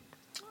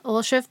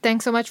 Well, Shiv,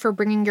 thanks so much for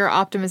bringing your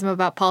optimism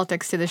about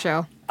politics to the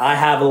show. I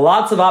have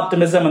lots of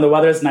optimism and the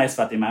weather is nice,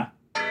 Fatima.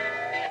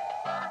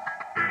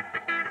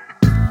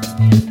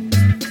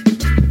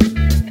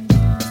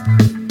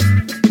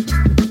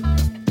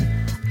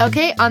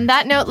 Okay, on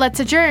that note, let's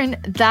adjourn.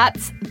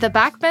 That's The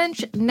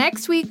Backbench.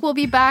 Next week, we'll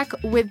be back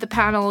with the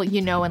panel you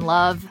know and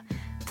love.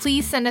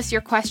 Please send us your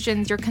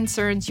questions, your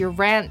concerns, your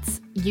rants.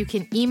 You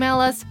can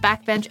email us,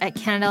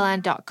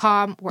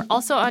 backbench@canadaland.com. We're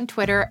also on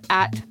Twitter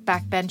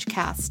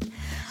 @backbenchcast.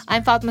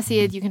 I'm Fatma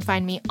Syed. You can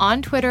find me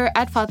on Twitter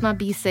 @Fatma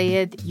B.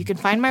 Syed. You can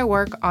find my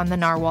work on the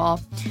Narwhal.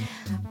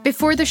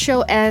 Before the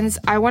show ends,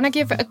 I want to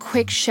give a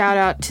quick shout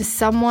out to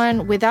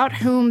someone without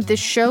whom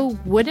this show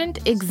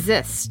wouldn't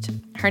exist.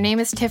 Her name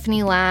is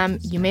Tiffany Lam.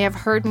 You may have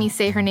heard me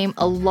say her name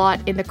a lot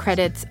in the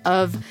credits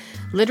of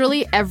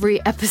literally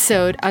every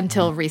episode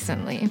until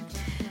recently.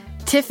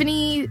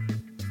 Tiffany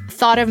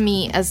thought of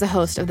me as the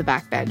host of The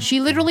Backbench.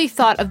 She literally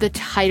thought of the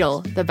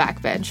title, The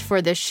Backbench,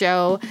 for this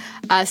show.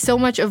 So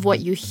much of what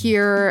you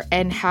hear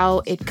and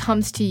how it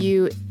comes to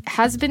you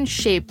has been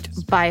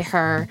shaped by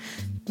her.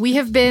 We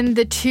have been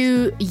the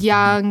two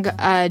young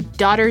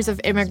daughters of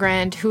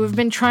immigrant who have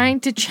been trying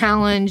to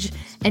challenge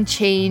and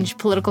change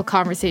political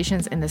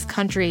conversations in this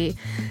country.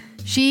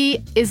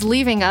 She is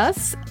leaving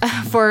us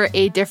for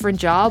a different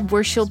job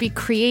where she'll be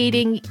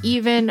creating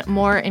even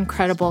more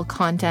incredible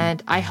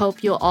content. I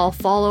hope you'll all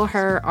follow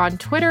her on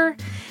Twitter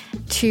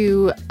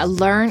to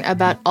learn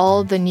about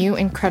all the new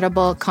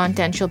incredible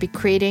content she'll be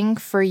creating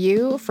for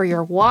you, for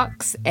your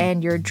walks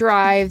and your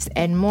drives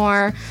and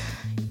more.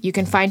 You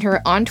can find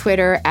her on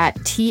Twitter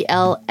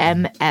 @TLMSY.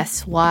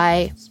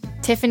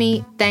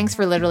 Tiffany, thanks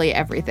for literally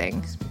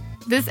everything.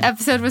 This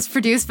episode was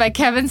produced by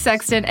Kevin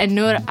Sexton and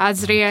Noor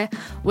Azria,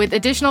 with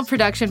additional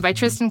production by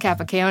Tristan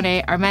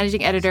Capacione. Our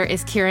managing editor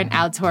is Kieran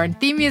Aldshorn.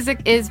 Theme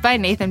music is by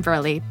Nathan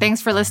Burley.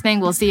 Thanks for listening.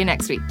 We'll see you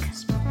next week.